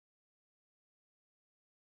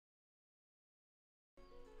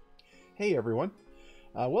Hey everyone,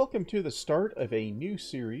 welcome to the start of a new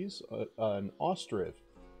series on Ostriv.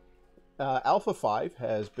 Alpha 5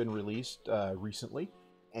 has been released recently,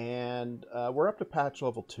 and we're up to patch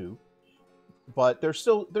level 2, but there's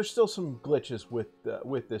still some glitches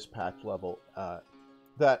with this patch level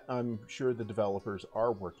that I'm sure the developers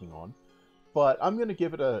are working on. But I'm going to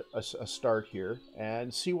give it a start here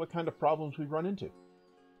and see what kind of problems we run into.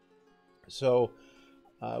 So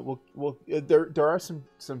there are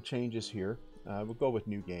some changes here. We'll go with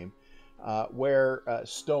new game, where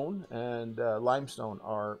stone and limestone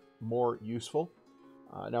are more useful.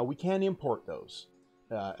 Now we can import those,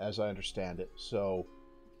 as I understand it, so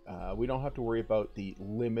we don't have to worry about the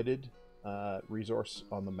limited resource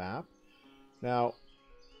on the map. Now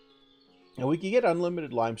we can get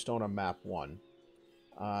unlimited limestone on map 1.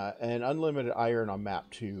 And unlimited iron on map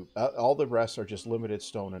 2. All the rest are just limited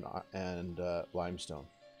stone and limestone.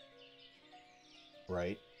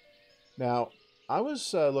 Right. Now, I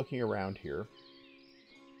was looking around here.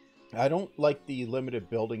 I don't like the limited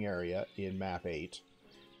building area in map 8.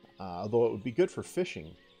 Although it would be good for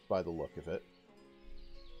fishing by the look of it.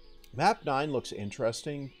 Map 9 looks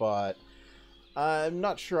interesting, but I'm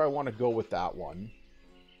not sure I want to go with that one.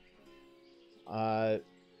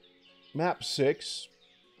 Map 6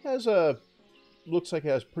 looks like it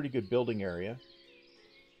has pretty good building area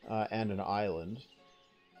and an island.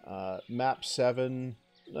 Map 7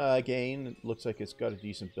 again looks like it's got a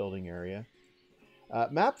decent building area.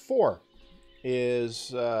 Map 4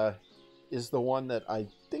 is the one that I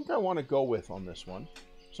think I want to go with on this one.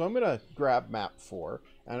 So I'm going to grab map 4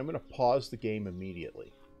 and I'm going to pause the game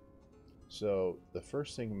immediately. So the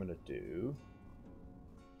first thing I'm going to do,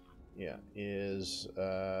 is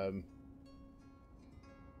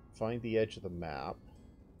find the edge of the map.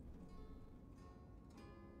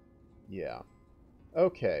 Yeah.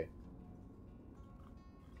 Okay.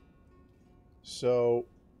 So,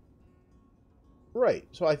 right.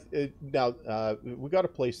 So now we got to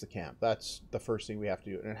place the camp. That's the first thing we have to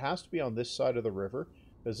do, and it has to be on this side of the river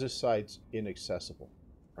because this side's inaccessible,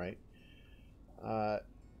 right?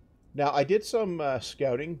 Now I did some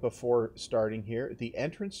scouting before starting here. The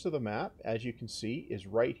entrance to the map, as you can see, is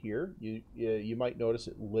right here. You might notice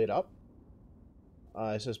it lit up.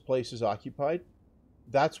 It says places occupied.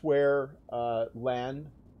 That's where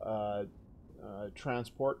land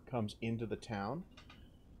transport comes into the town.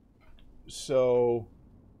 So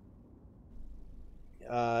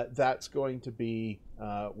that's going to be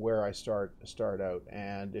where I start out.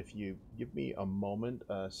 And if you give me a moment,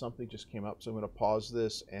 something just came up, so I'm going to pause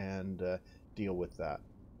this and deal with that.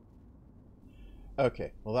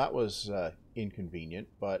 Okay, well that was inconvenient,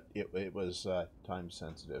 but it was time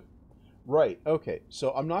sensitive. Right, okay,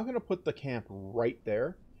 so I'm not going to put the camp right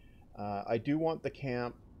there. I do want the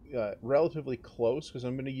camp relatively close because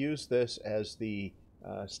I'm going to use this as the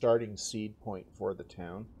starting seed point for the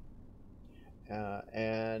town.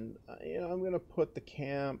 And I'm going to put the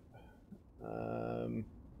camp.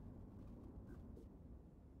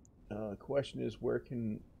 The question is,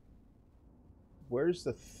 where's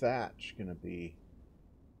the thatch going to be?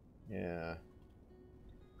 Yeah.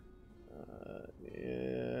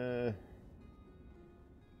 Yeah.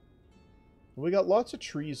 We got lots of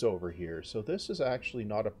trees over here, so this is actually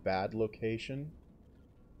not a bad location.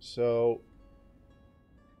 So,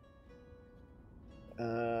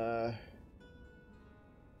 I'm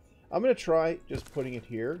going to try just putting it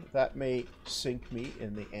here. That may sink me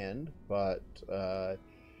in the end, but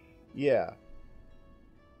yeah.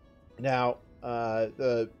 Now,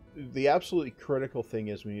 the absolutely critical thing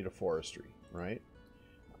is we need a forestry, right?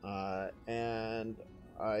 And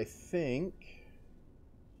I think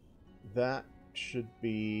that should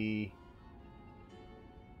be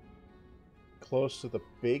close to the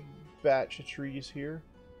big batch of trees here.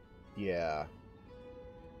 Yeah.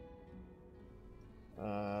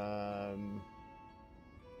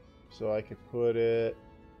 So I could put it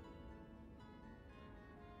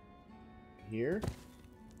here.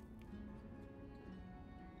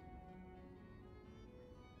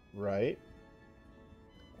 Right.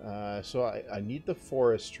 So I need the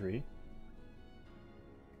forestry.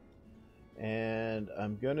 And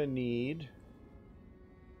I'm going to need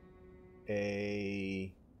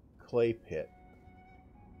a clay pit.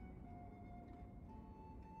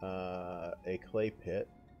 A clay pit,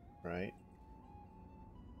 right?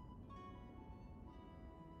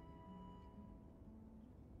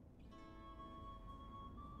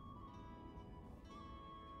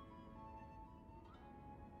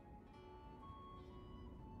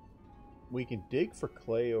 We can dig for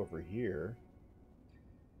clay over here.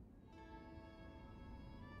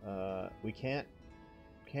 We can't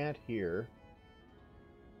here.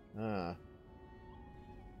 Ah.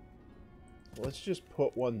 Let's just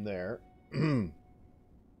put one there. I'm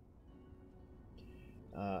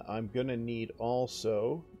going to need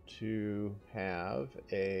also to have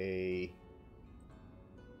a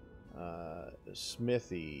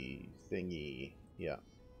smithy thingy. Yeah.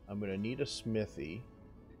 I'm going to need a smithy.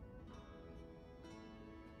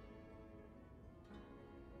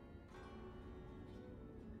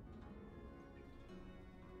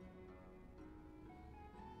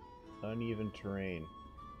 Uneven terrain.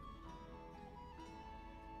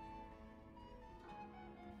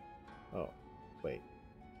 Oh, wait.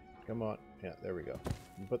 Come on. Yeah, there we go.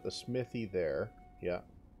 Put the smithy there. Yeah.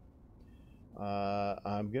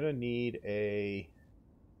 I'm gonna need a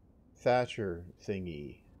thatcher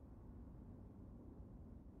thingy.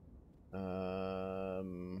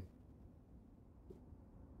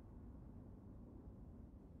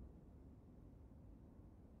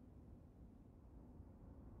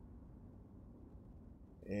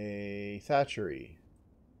 A thatchery.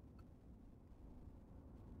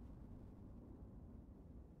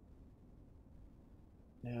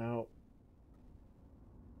 Now,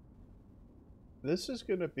 this is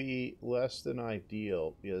going to be less than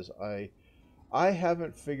ideal because I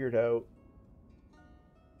haven't figured out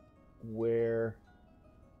where,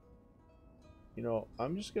 you know,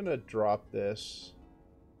 I'm just going to drop this.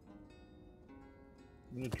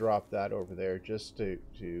 I'm going to drop that over there just to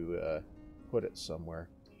put it somewhere.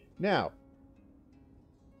 Now,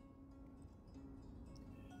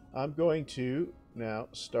 I'm going to now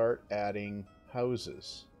start adding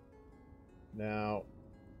houses. Now,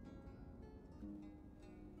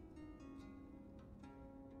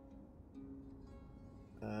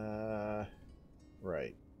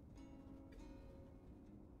 right.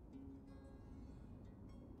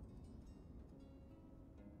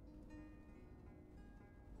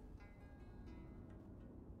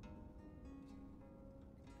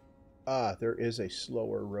 Ah, there is a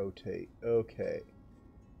slower rotate. Okay.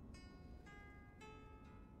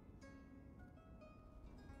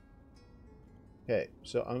 Okay,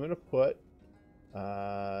 so I'm going to put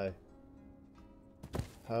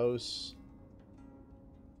house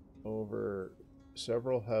over,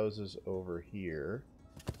 several houses over here.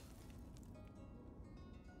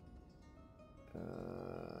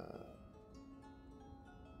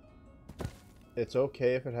 It's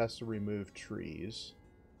okay if it has to remove trees.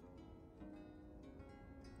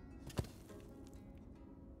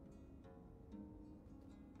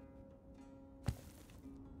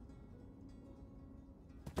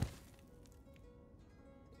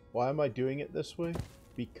 Why am I doing it this way?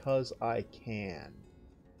 Because I can.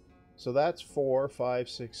 So that's 4, 5,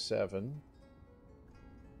 6, 7.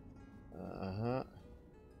 Uh-huh.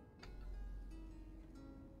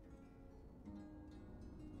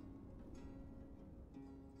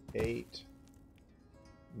 8,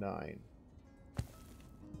 9.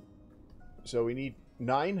 So we need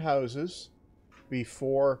 9 houses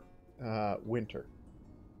before winter.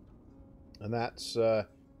 And that's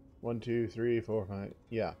 1, 2, 3, 4, 5.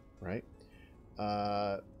 Yeah, right.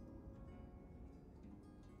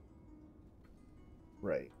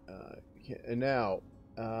 Right. And now,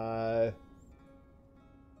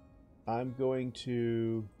 I'm going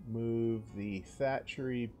to move the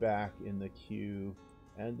thatchery back in the queue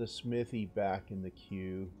and the smithy back in the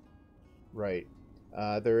queue. Right.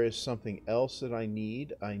 There is something else that I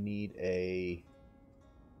need. I need a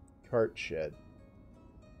cart shed.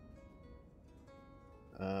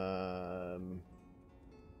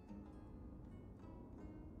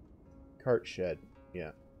 Cart shed.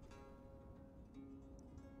 Yeah.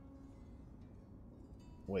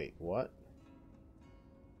 Wait, what?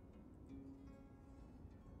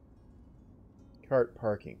 Cart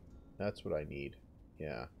parking. That's what I need.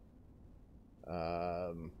 Yeah.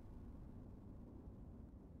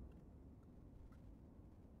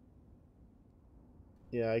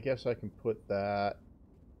 Yeah, I guess I can put that.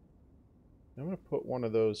 I'm going to put one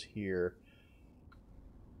of those here.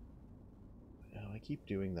 Oh, I keep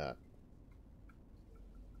doing that.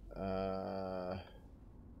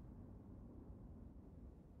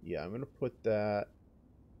 Yeah, I'm going to put that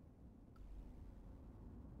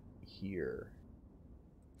here.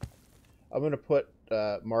 I'm going to put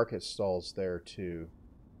market stalls there too.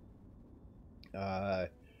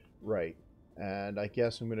 Right. And I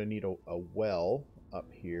guess I'm going to need a well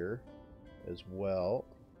up here as well.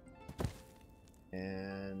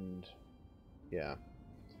 And yeah.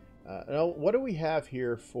 Now, what do we have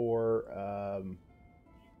here for...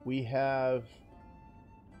 we have...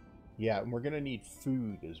 Yeah, and we're going to need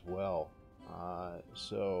food as well.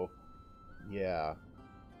 So, yeah.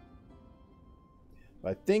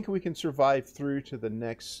 I think we can survive through to the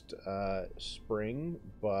next spring,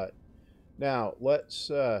 but now let's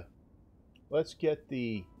get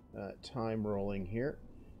the time rolling here,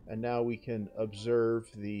 and now we can observe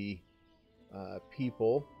the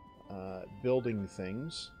people building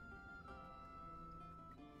things.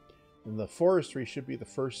 And the forestry should be the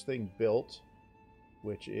first thing built,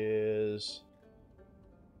 which is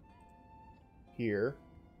here.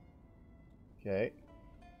 Okay.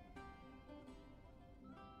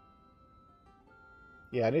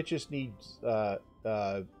 Yeah, and it just needs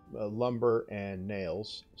lumber and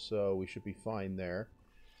nails, so we should be fine there.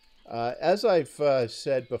 As I've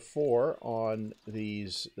said before on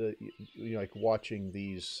these, like watching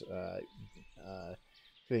these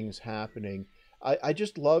things happening, I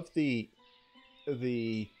just love the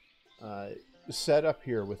setup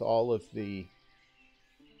here with all of the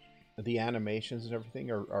animations and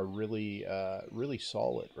everything are really really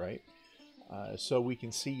solid, right? So we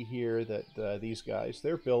can see here that these guys,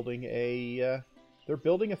 they're building a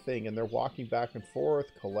thing, and they're walking back and forth,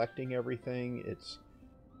 collecting everything.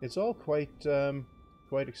 It's all quite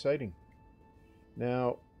exciting.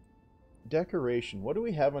 Now, decoration. What do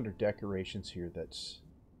we have under decorations here? That's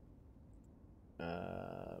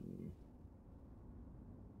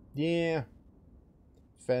yeah,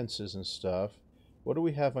 fences and stuff. What do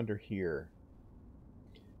we have under here?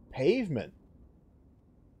 Pavement.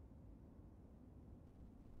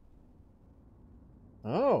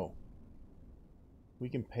 Oh, we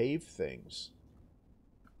can pave things.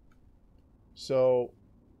 So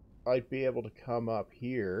I'd be able to come up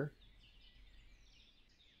here,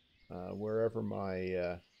 wherever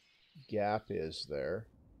my gap is there,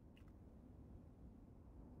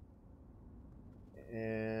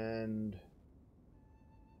 and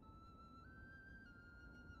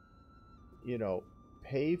you know,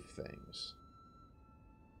 pave things.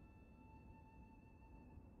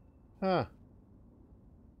 Huh.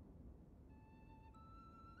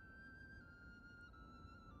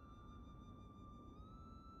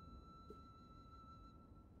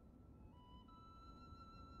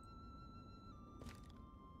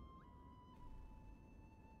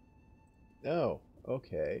 Oh,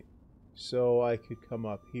 okay. So I could come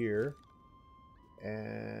up here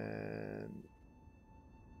and,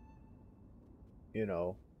 you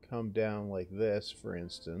know, come down like this, for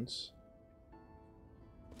instance.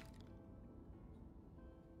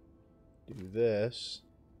 Do this.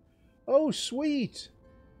 Oh, sweet!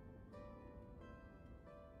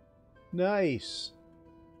 Nice.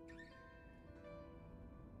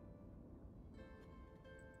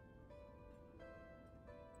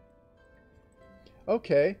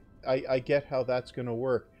 Okay, I get how that's going to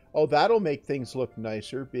work. Oh, that'll make things look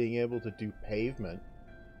nicer, being able to do pavement.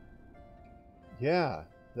 Yeah,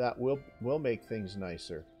 that will make things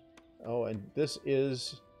nicer. Oh, and this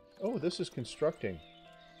is... Oh, this is constructing.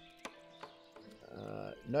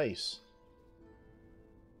 Nice.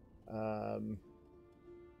 Oh,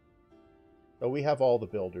 we have all the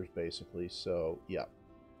builders, basically, so, yeah.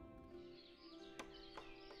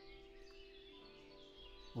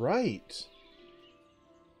 Right.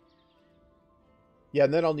 Yeah,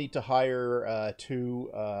 and then I'll need to hire two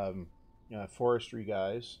forestry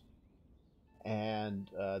guys, and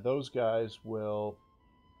those guys will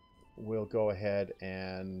go ahead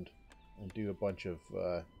and do a bunch of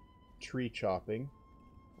tree chopping,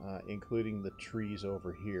 including the trees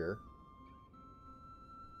over here.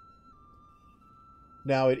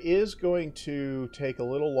 Now, it is going to take a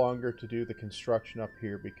little longer to do the construction up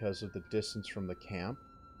here because of the distance from the camp,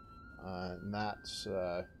 and that's...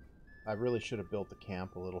 I really should have built the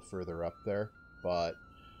camp a little further up there, but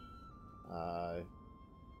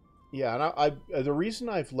yeah, and the reason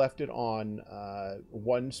I've left it on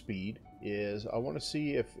 1 speed is I want to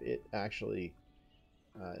see if it actually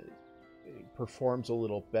performs a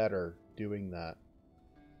little better doing that.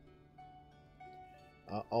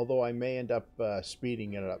 Although I may end up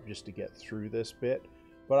speeding it up just to get through this bit,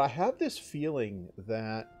 but I have this feeling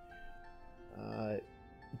that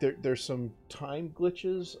there's some time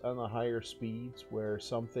glitches on the higher speeds where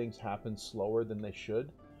some things happen slower than they should,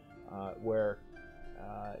 where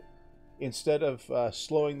instead of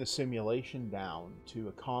slowing the simulation down to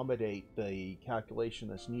accommodate the calculation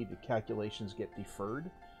that's needed, calculations get deferred,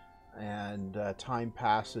 and time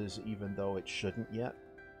passes even though it shouldn't yet.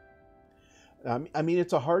 I mean,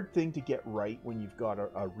 it's a hard thing to get right when you've got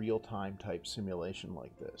a real-time type simulation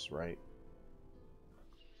like this, right?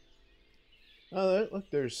 Oh, look,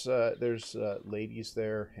 there's ladies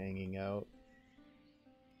there hanging out.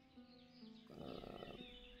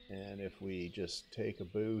 And if we just take a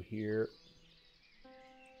boo here.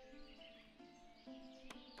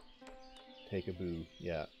 peekaboo.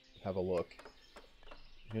 Yeah, have a look.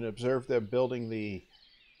 You can observe them building the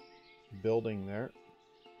building there.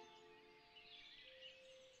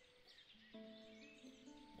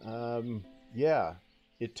 Yeah,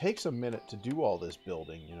 it takes a minute to do all this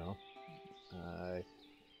building, you know.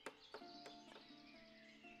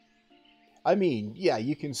 I mean, yeah,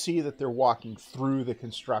 you can see that they're walking through the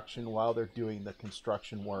construction while they're doing the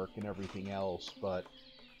construction work and everything else, but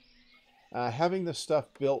having the stuff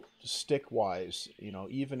built stick-wise, you know,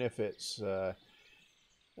 even if it's,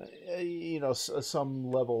 you know,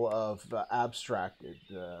 some level of abstracted,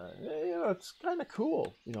 you know, it's kind of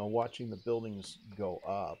cool, you know, watching the buildings go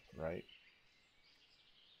up, right?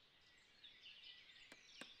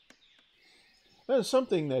 That's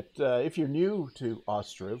something that, if you're new to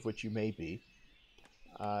Ostriv, which you may be,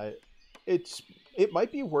 uh, it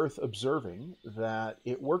might be worth observing that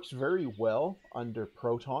it works very well under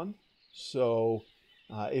Proton. So,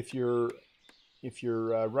 if you're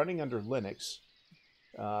running under Linux,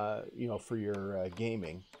 you know, for your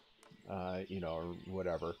gaming, you know, or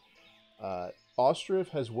whatever, Ostriv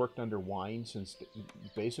has worked under Wine since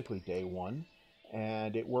basically day one,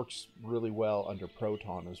 and it works really well under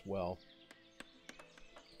Proton as well.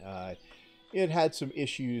 It had some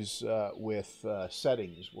issues with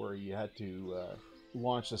settings where you had to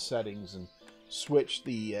launch the settings and switch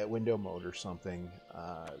the window mode or something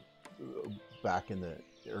back in the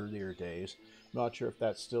earlier days. Not sure if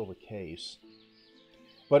that's still the case,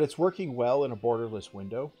 but it's working well in a borderless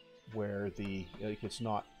window where it's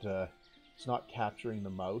not capturing the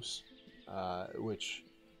mouse, which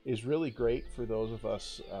is really great for those of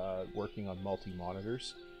us working on multi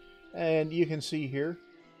monitors. And you can see here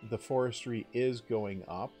the forestry is going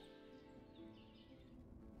up.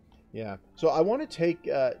 Yeah, so I want to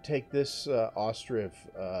take this Ostriv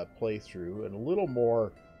playthrough and a little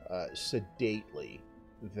more sedately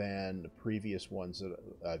than the previous ones that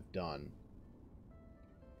I've done,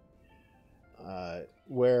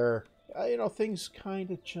 where you know, things kind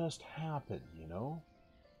of just happen, you know.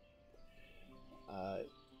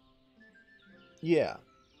 Yeah,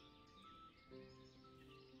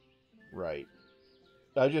 right.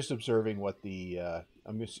 I'm just observing what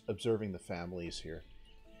I'm just observing the families here.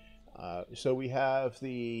 So we have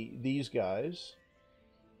these guys,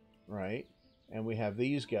 right? And we have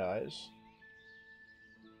these guys.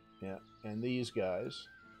 Yeah, and these guys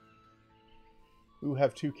who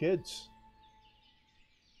have 2 kids.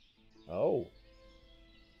 Oh.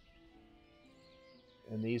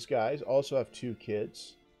 And these guys also have 2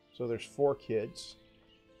 kids. So there's 4 kids.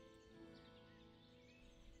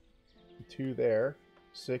 2 there,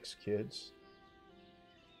 6 kids.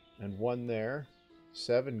 And 1 there,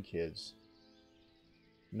 7 kids.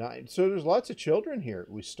 9. So there's lots of children here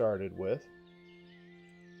we started with.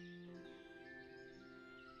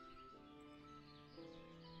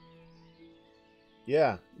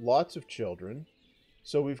 Yeah, lots of children.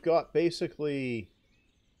 So we've got basically...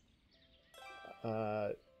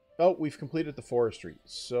 oh, we've completed the forestry.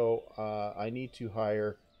 So I need to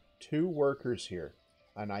hire 2 workers here.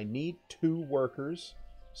 And I need 2 workers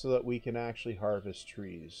so that we can actually harvest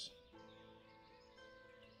trees.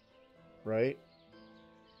 Right?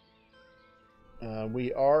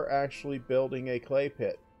 We are actually building a clay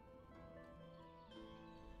pit.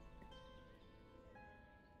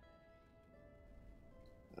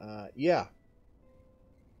 Yeah.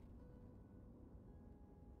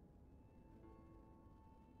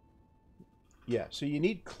 Yeah, so you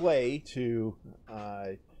need clay to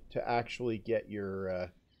actually get your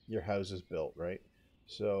houses built, right?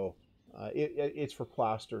 So it's for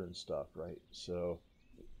plaster and stuff, right? So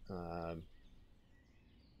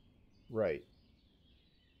right,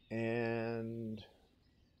 and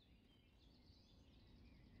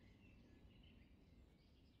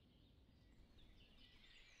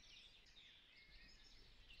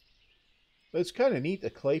it's kind of neat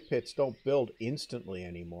that clay pits don't build instantly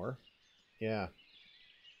anymore. Yeah.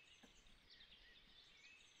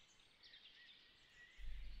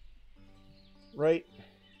 Right.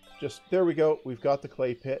 Just there we go. We've got the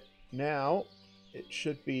clay pit. Now it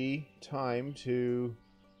should be time to...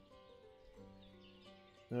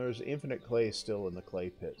 There's infinite clay still in the clay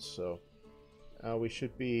pits, so we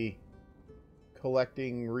should be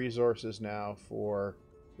collecting resources now for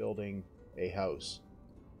building a house.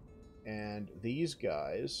 And these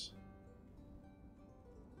guys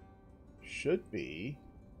should be...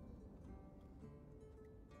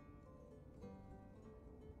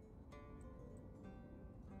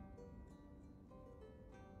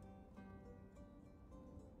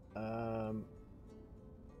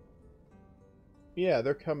 yeah,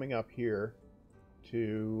 they're coming up here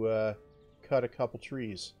to cut a couple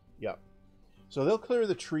trees. Yep. So they'll clear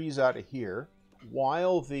the trees out of here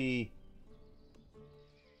while the...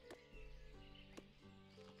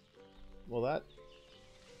 Well, that...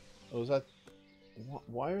 Oh, is that...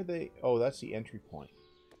 Why are they... Oh, that's the entry point.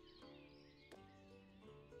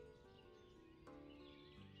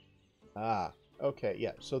 Ah, okay,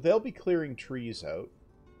 yeah. So they'll be clearing trees out.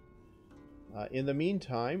 In the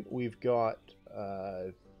meantime, we've got...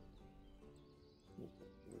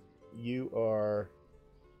 you are...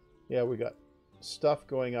 Yeah, we got stuff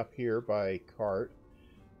going up here by cart.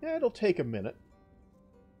 Yeah, it'll take a minute.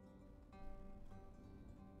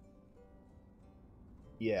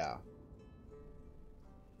 Yeah.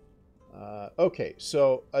 Okay,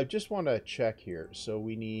 so I just want to check here. So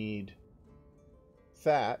we need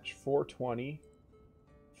thatch, 420,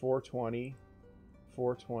 420,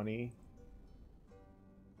 420.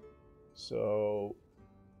 So...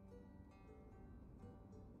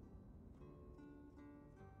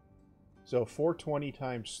 So 420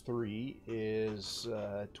 times 3 is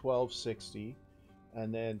 1260,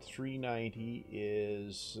 and then 390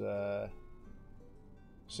 is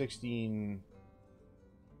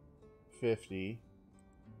 1650.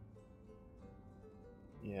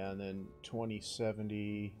 Yeah, and then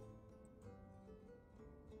 2070.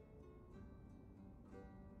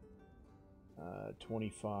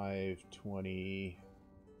 25, 20,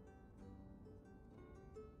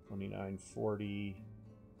 2940.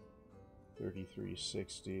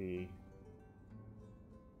 3360,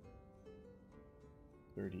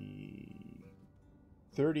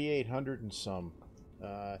 3,800 and some.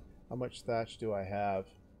 How much thatch do I have?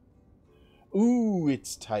 Ooh,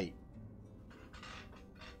 it's tight.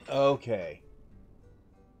 Okay.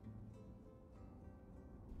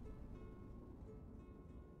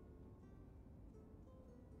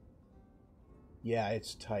 Yeah,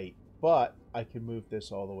 it's tight, but I can move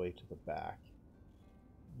this all the way to the back.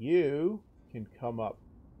 You can come up,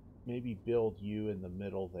 maybe build you in the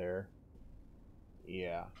middle there.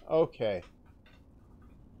 Yeah, okay.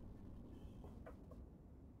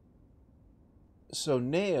 So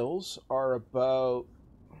nails are about...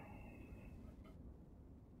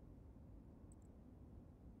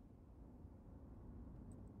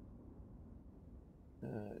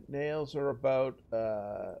 nails are about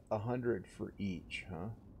 100 for each, huh?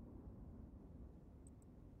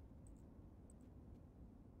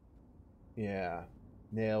 Yeah,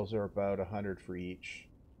 nails are about 100 for each.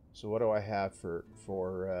 So what do I have for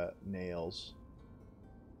nails?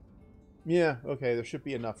 Yeah, okay, there should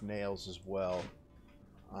be enough nails as well.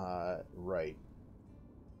 Right.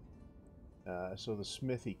 So the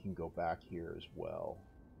smithy can go back here as well.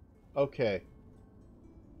 Okay.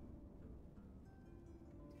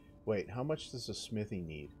 Wait, how much does the smithy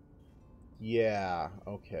need? Yeah,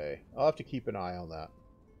 okay. I'll have to keep an eye on that.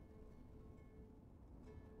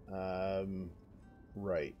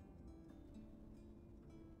 Right.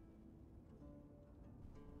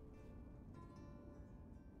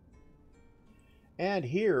 And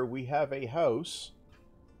here we have a house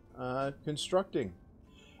constructing.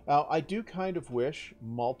 Now, I do kind of wish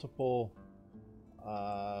multiple...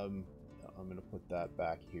 I'm going to put that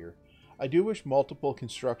back here. I do wish multiple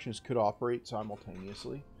constructions could operate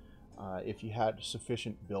simultaneously if you had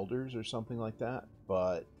sufficient builders or something like that,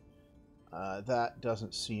 but that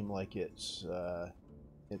doesn't seem like it's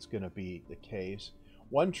going to be the case.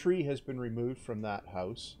 One tree has been removed from that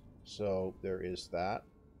house, so there is that.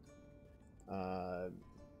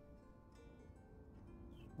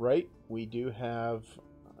 Right, we do have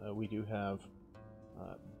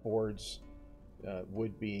boards,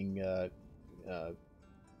 wood being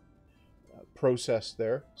processed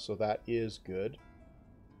there, so that is good.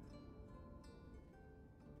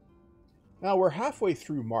 Now we're halfway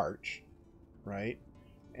through March, right?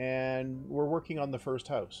 And we're working on the first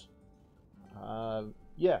house.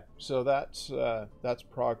 Yeah, so that's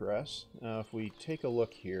progress. Now if we take a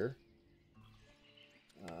look here,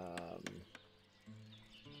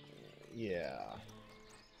 yeah.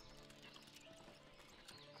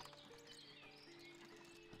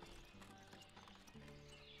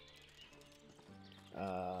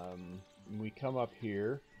 We come up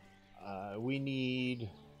here. We need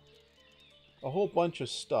a whole bunch of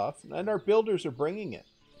stuff, and our builders are bringing it.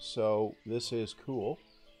 So this is cool.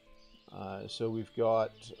 So we've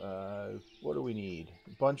got, what do we need?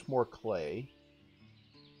 A bunch more clay.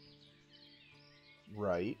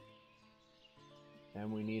 Right.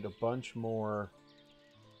 And we need a bunch more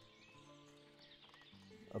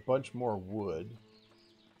wood.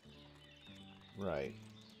 Right.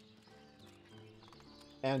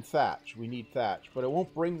 And thatch. We need thatch, but it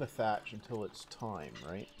won't bring the thatch until it's time,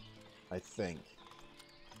 right? I think.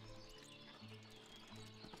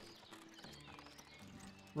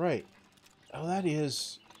 Right. Oh, that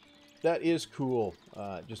is cool.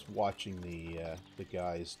 Just watching the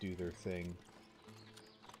guys do their thing.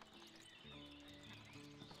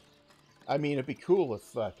 I mean, it'd be cool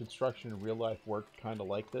if construction in real life worked kind of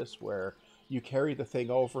like this, where you carry the thing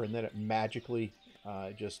over and then it magically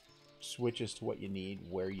just switches to what you need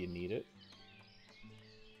where you need it.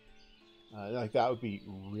 Like, that would be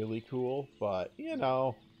really cool, but, you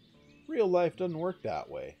know, real life doesn't work that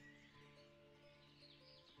way.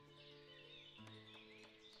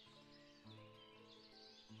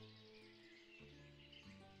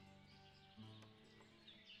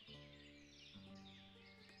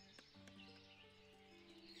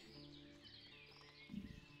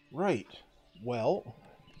 Right. Well,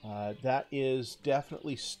 that is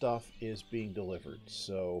definitely stuff is being delivered,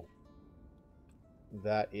 so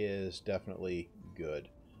that is definitely good.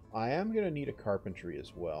 I am going to need a carpentry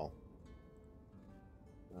as well.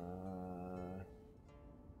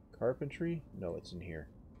 Carpentry? No, it's in here.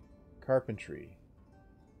 Carpentry.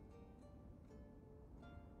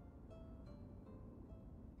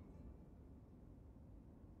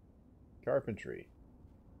 Carpentry.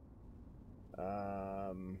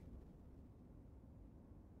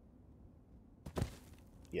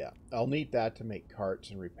 Yeah, I'll need that to make carts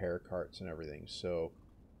and repair carts and everything. So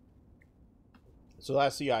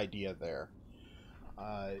that's the idea there.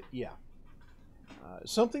 Yeah.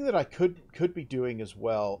 Something that I could be doing as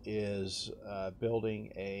well is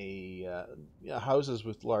building houses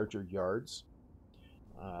with larger yards.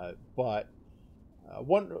 But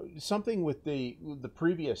something with the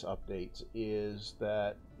previous updates is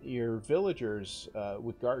that your villagers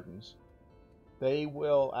with gardens, they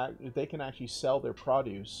can actually sell their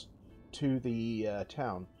produce to the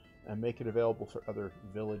town and make it available for other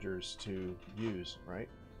villagers to use, right?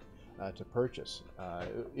 To purchase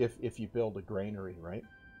if you build a granary, right?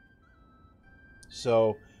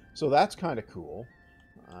 So that's kind of cool.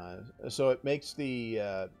 So it makes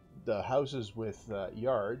the houses with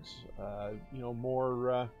yards,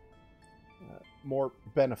 more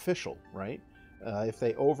beneficial, right? If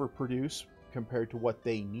they overproduce compared to what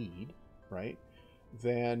they need, right?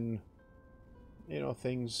 Then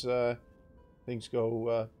things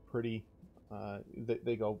go pretty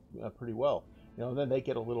they go pretty well. Then they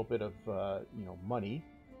get a little bit of money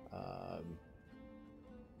um,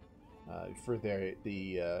 for their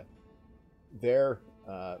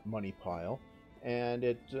money pile, and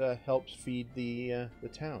it helps feed the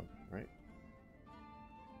town, right?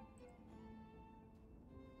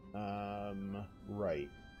 Right.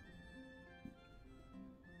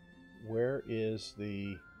 Where is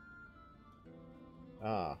the...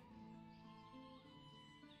 Ah.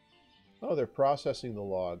 Oh, they're processing the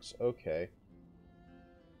logs. Okay.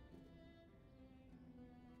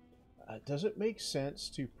 Does it make sense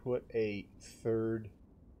to put a third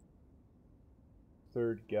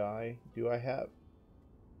guy? Do I have...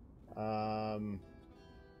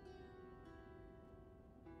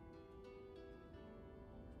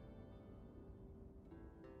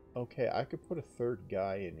 Okay, I could put a third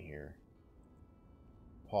guy in here.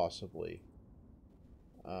 Possibly.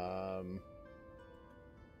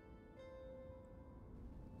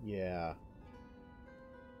 Yeah.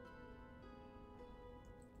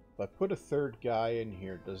 If I put a third guy in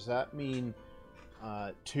here, does that mean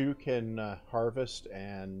two can harvest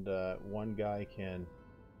and one guy can...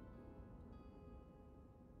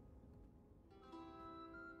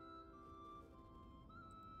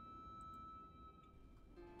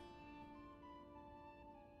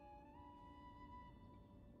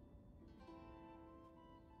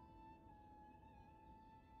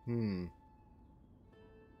 Hmm.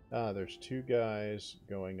 There's two guys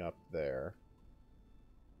going up there.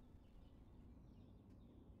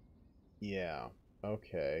 Yeah.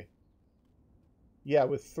 Okay. Yeah,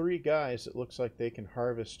 with three guys, it looks like they can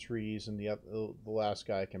harvest trees, and the last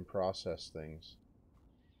guy can process things.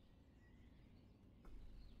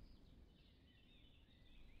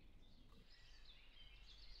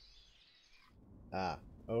 Ah,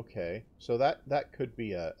 okay. So that could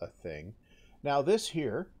be a thing. Now this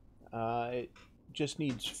here, it just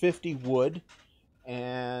needs 50 wood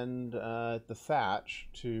and the thatch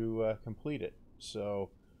to complete it. So,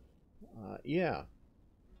 yeah.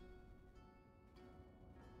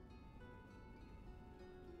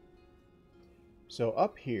 So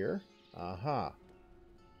up here, aha,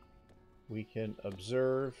 we can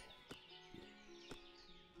observe.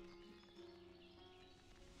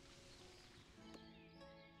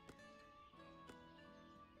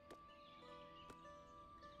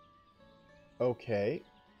 Okay,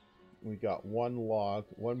 we got one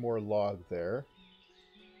more log there.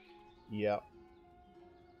 Yep.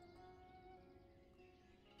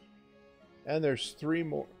 And there's 3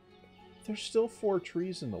 more. There's still 4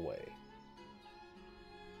 trees in the way.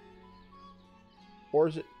 Or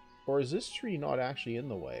is it? Or is this tree not actually in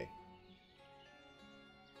the way?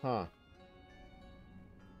 Huh.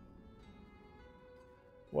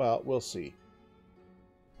 Well, we'll see.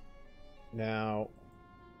 Now,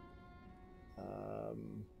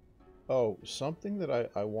 oh, something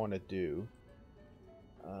that I want to do.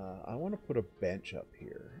 I want to put a bench up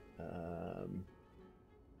here.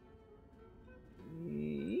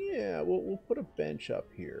 Yeah, we'll put a bench up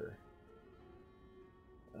here.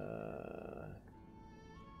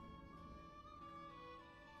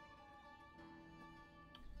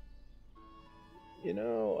 You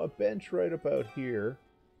know, a bench right about here.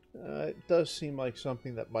 It does seem like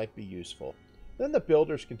something that might be useful. Then the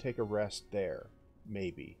builders can take a rest there,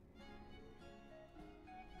 maybe.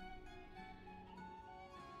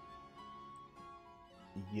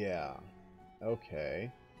 Yeah.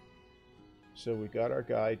 Okay. So we got our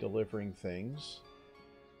guy delivering things.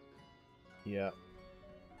 Yeah.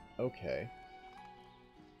 Okay.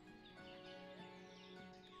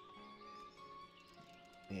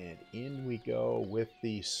 And in we go with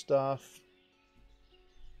the stuff.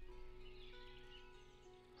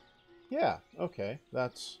 Yeah, okay.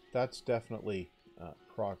 That's definitely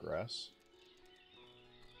progress.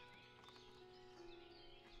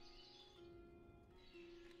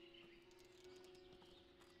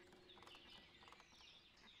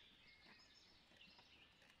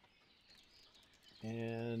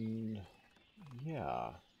 And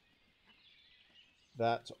yeah,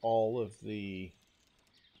 that's all of the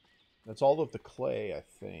clay, I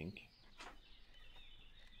think.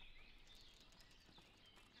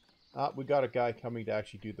 We got a guy coming to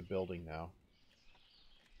actually do the building now.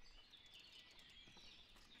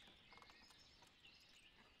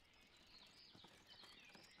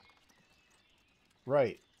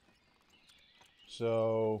 Right.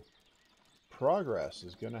 So progress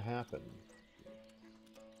is going to happen.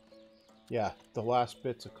 Yeah, the last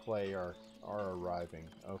bits of clay are arriving.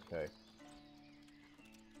 Okay.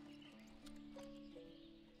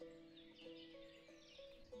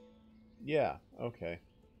 Yeah, okay.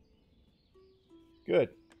 Good.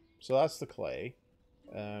 So that's the clay.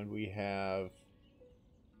 And we have...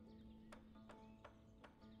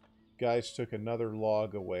 Guys took another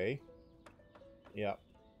log away. Yep.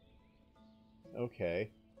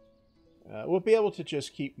 Okay. We'll be able to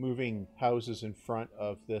just keep moving houses in front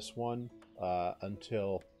of this one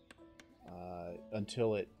until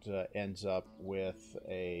it ends up with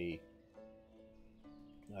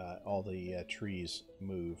all the trees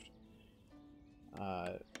moved.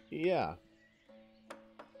 Yeah.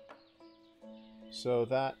 So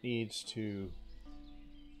that needs to...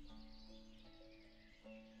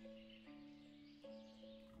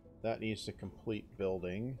 complete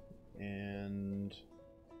building, and...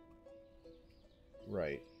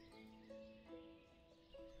 Right.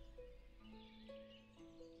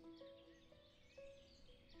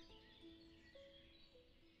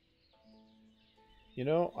 You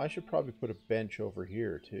know, I should probably put a bench over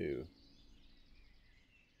here, too.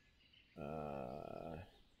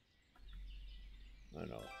 I don't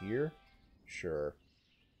know, here? Sure.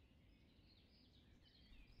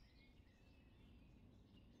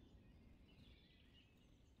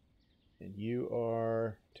 And you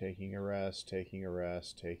are taking a rest, taking a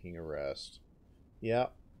rest, taking a rest.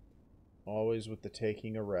 Yep. Always with the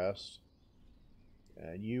taking a rest.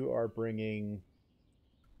 And you are bringing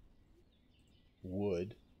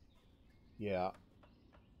wood. Yeah.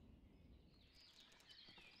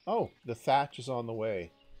 Oh, the thatch is on the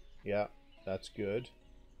way. Yeah, that's good.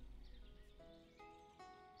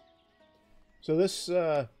 So this,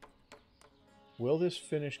 will this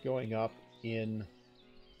finish going up in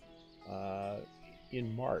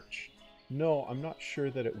March? No, I'm not sure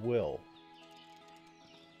that it will.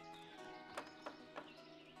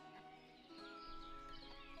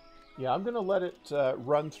 Yeah, I'm going to let it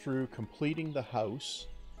run through completing the house,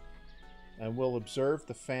 and we'll observe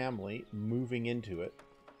the family moving into it,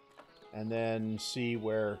 and then see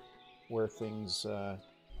where things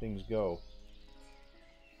go.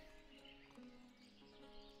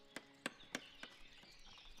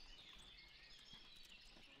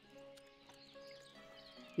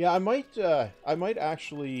 Yeah, I might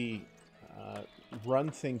actually run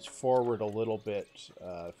things forward a little bit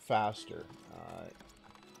faster,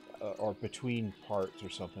 or between parts or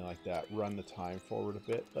something like that. Run the time forward a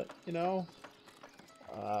bit, but you know,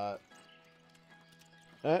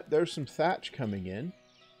 there's some thatch coming in.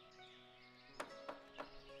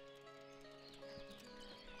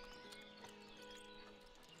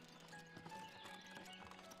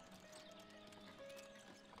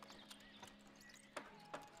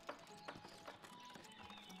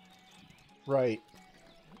 Right.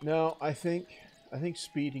 No, I think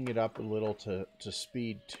speeding it up a little to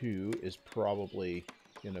speed 2 is probably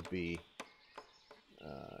going to be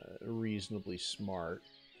reasonably smart.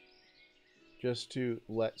 Just to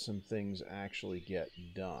let some things actually get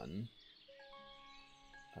done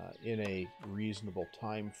in a reasonable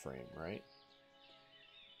time frame, right?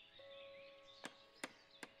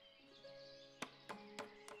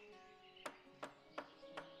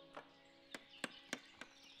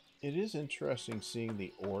 It is interesting seeing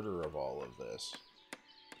the order of all of this.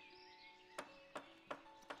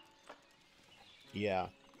 Yeah.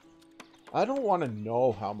 I don't want to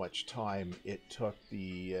know how much time it took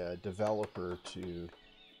the developer to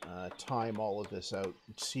time all of this out,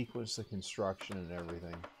 sequence the construction and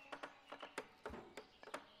everything.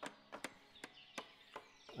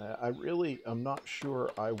 I really am not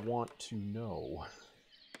sure I want to know.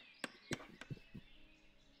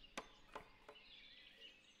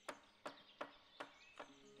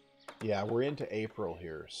 Yeah, we're into April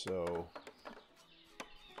here, so...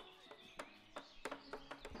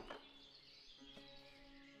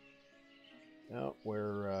 Oh,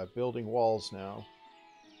 we're building walls now.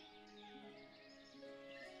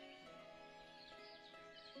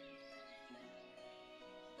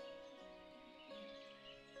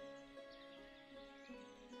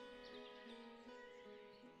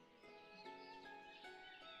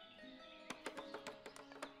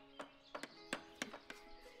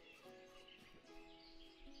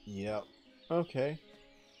 Yep. Okay.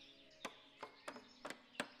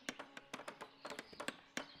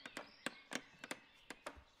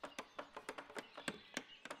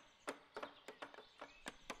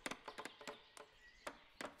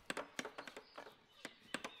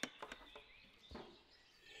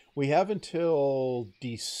 We have until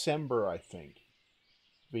December, I think,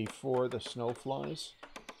 before the snow flies.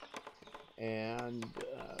 And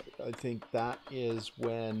I think that is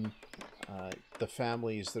when the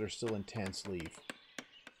families that are still in tents leave.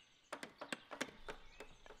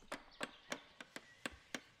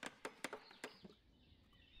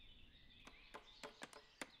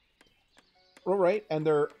 All right, and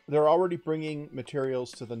they're already bringing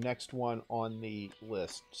materials to the next one on the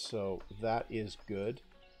list, so that is good.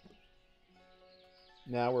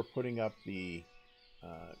 Now we're putting up the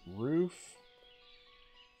roof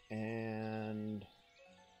and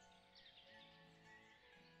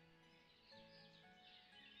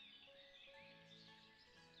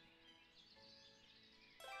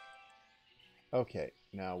okay.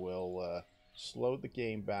 Now we'll slow the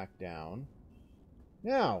game back down.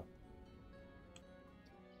 Now,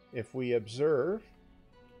 if we observe,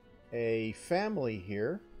 a family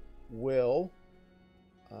here will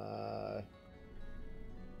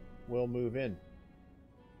move in.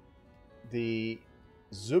 The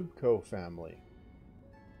Zubko family.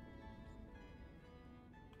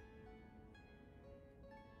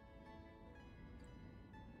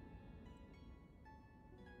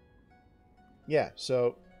 Yeah,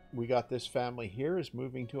 so we got this family here is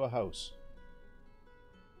moving to a house.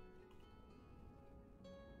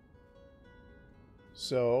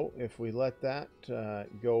 So if we let that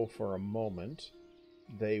go for a moment,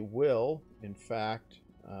 they will, in fact,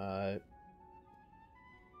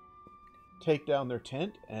 take down their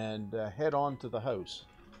tent and head on to the house.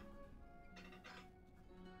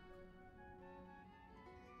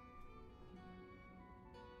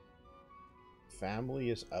 Family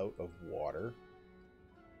is out of water.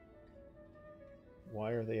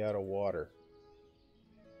 Why are they out of water?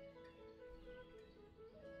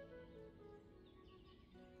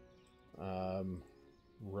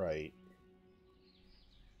 Right.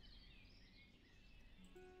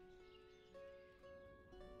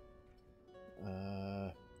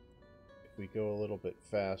 If we go a little bit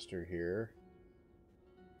faster here,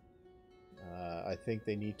 I think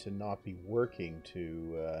they need to not be working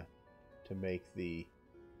to make the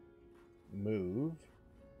move.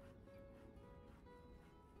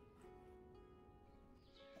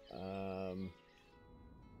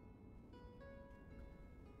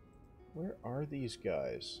 Where are these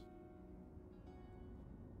guys?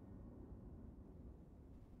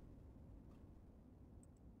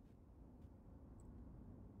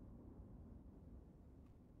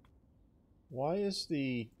 Why is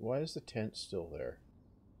the tent still there?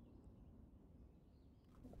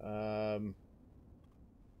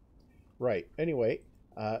 Right. Anyway,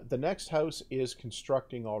 the next house is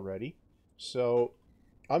constructing already, so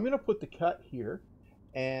I'm gonna put the cut here,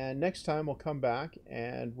 and next time we'll come back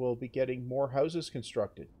and we'll be getting more houses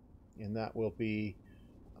constructed, and that will be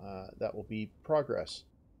progress.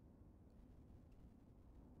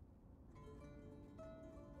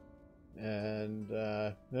 And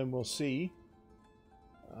then we'll see.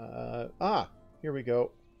 Here we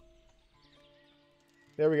go.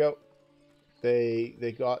 There we go.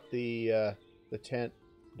 They got the tent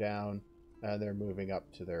down, and they're moving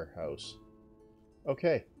up to their house.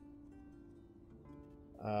 Okay.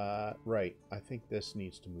 Right. I think this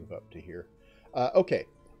needs to move up to here. Okay.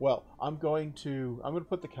 Well, I'm going to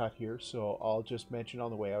put the cut here, so I'll just mention on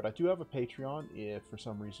the way out. I do have a Patreon if for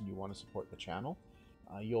some reason you want to support the channel.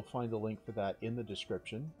 You'll find the link for that in the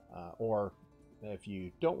description, or if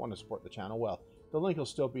you don't want to support the channel, well, the link will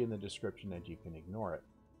still be in the description and you can ignore it.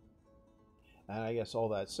 And I guess all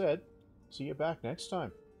that said, see you back next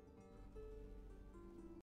time.